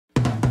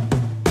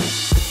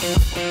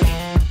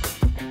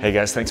Hey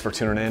guys, thanks for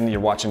tuning in.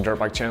 You're watching Dirt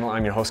Bike Channel.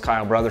 I'm your host,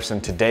 Kyle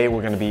Brotherson. Today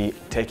we're going to be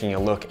taking a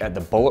look at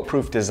the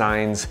Bulletproof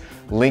Designs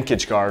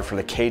linkage guard for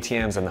the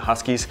KTMs and the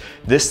Huskies.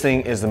 This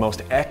thing is the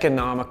most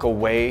economical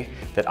way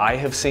that I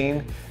have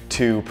seen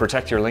to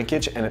protect your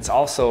linkage, and it's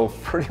also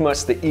pretty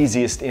much the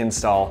easiest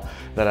install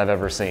that I've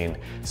ever seen.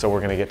 So we're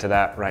going to get to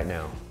that right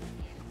now.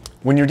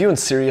 When you're doing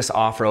serious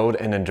off-road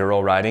and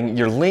enduro riding,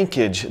 your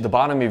linkage, the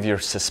bottom of your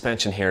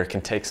suspension here, can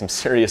take some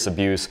serious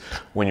abuse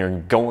when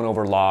you're going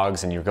over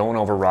logs and you're going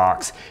over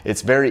rocks.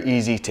 It's very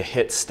easy to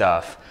hit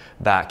stuff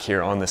back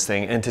here on this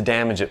thing and to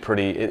damage it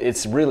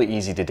it's really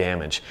easy to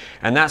damage.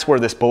 And that's where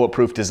this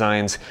Bulletproof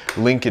Designs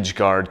linkage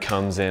guard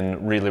comes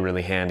in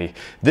really handy.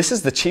 This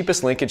is the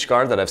cheapest linkage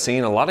guard that I've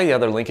seen. A lot of the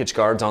other linkage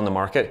guards on the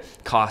market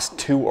cost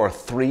 2 or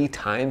 3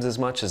 times as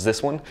much as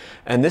this one.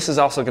 And this is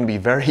also going to be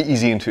very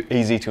easy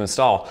to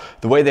install.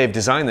 The way they've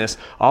designed this,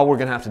 all we're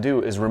going to have to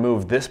do is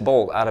remove this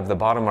bolt out of the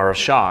bottom of our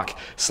shock,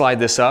 slide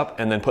this up,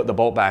 and then put the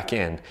bolt back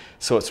in.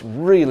 So it's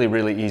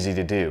really easy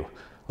to do.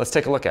 Let's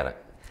take a look at it.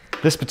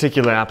 This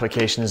particular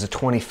application is a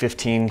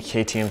 2015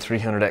 KTM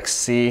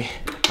 300XC.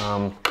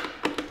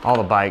 All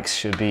the bikes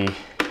should be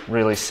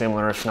really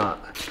similar, if not,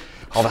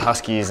 all the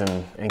Huskies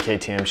and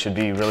KTM should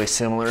be really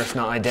similar, if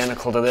not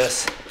identical to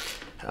this.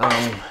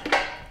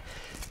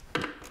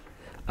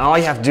 All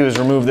you have to do is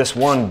remove this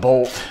one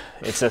bolt.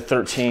 It's a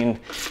 13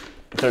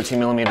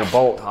 millimeter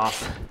bolt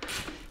off,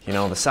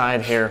 the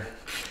side here.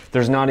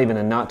 There's not even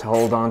a nut to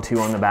hold on to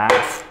on the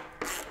back,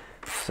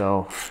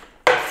 so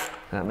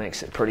that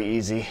makes it pretty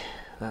easy.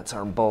 That's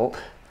our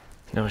bolt.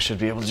 Now I should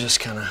be able to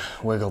just kind of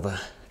wiggle the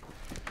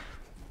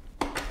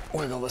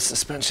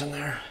suspension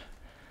there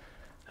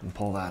and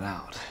pull that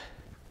out.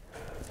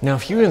 Now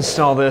if you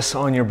install this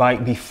on your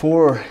bike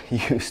before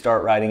you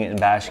start riding it and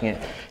bashing it,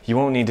 you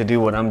won't need to do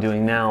what I'm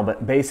doing now,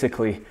 but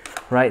basically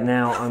right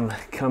now I'm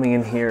coming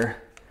in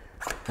here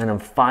and I'm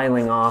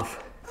filing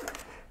off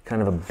kind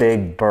of a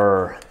big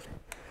burr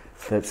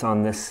that's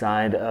on this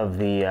side of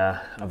the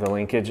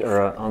linkage,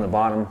 or on the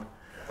bottom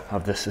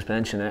of the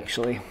suspension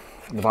actually.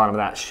 The bottom of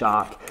that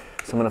shock.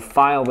 So I'm going to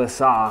file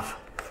this off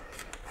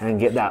and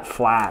get that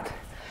flat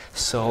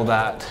so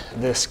that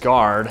this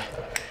guard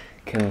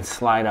can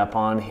slide up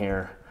on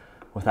here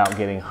without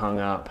getting hung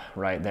up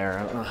right there.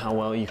 I don't know how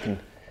well you can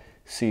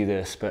see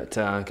this, but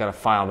I've got to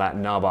file that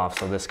nub off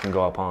so this can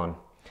go up on.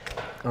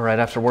 All right,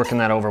 after working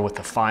that over with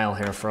the file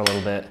here for a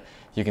little bit,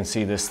 you can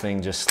see this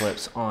thing just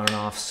slips on and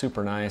off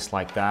super nice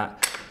like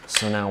that.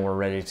 So now we're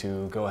ready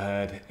to go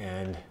ahead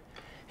and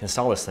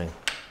install this thing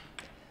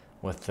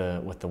with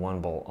the one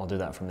bolt. I'll do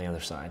that from the other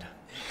side.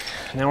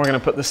 Now we're going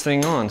to put this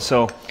thing on.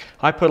 So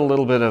I put a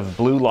little bit of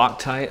blue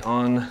Loctite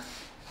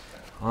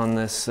on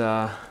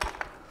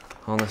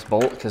this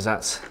bolt because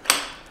that's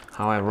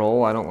how I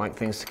roll. I don't like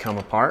things to come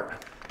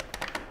apart.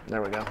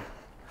 There we go.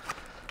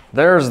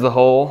 There's the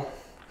hole,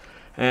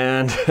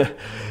 and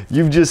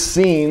you've just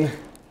seen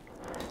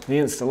the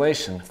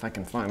installation. If I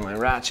can find my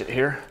ratchet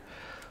here,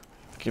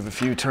 give a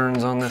few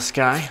turns on this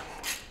guy.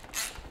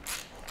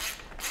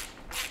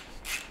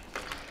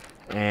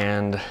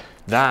 And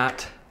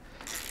that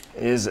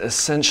is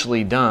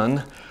essentially done.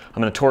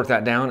 I'm going to torque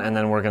that down, and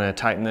then we're going to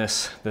tighten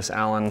this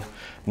Allen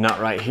nut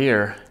right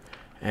here,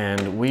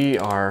 and we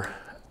are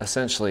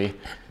essentially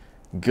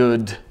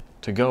good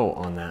to go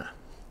on that.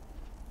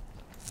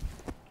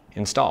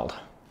 Installed.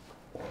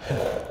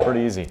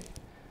 Pretty easy.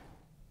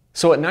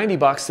 So at 90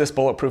 bucks, this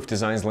Bulletproof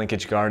Designs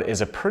linkage guard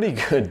is a pretty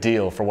good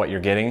deal for what you're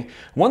getting.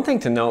 One thing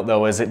to note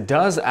though is it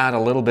does add a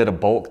little bit of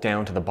bulk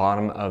down to the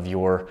bottom of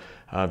your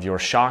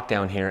shock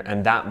down here,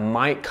 and that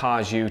might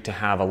cause you to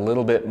have a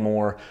little bit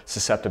more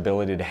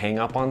susceptibility to hang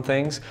up on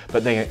things.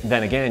 But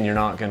then again, you're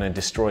not going to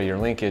destroy your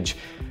linkage,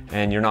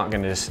 and you're not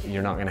going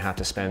to have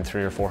to spend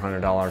 $300 or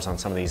 $400 on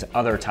some of these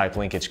other type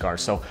linkage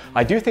guards. So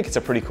I do think it's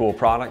a pretty cool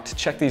product.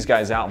 Check these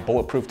guys out,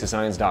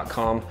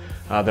 bulletproofdesigns.com.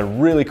 They're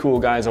really cool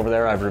guys over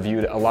there. I've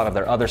reviewed a lot of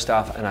their other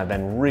stuff, and I've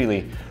been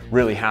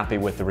really happy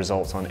with the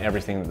results on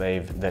everything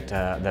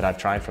that I've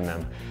tried from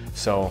them.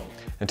 So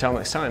until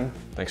next time,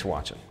 thanks for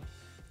watching.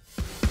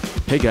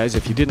 Hey guys,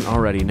 if you didn't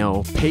already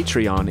know,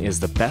 Patreon is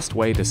the best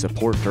way to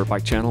support Dirt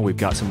Bike Channel. We've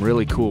got some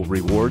really cool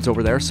rewards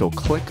over there, so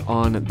click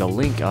on the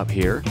link up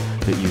here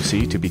that you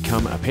see to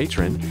become a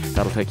patron.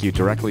 That'll take you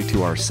directly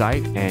to our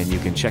site, and you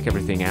can check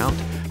everything out.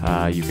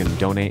 You can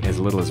donate as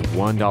little as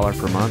 $1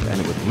 per month,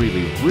 and it would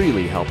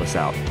really help us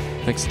out.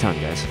 Thanks a ton,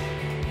 guys.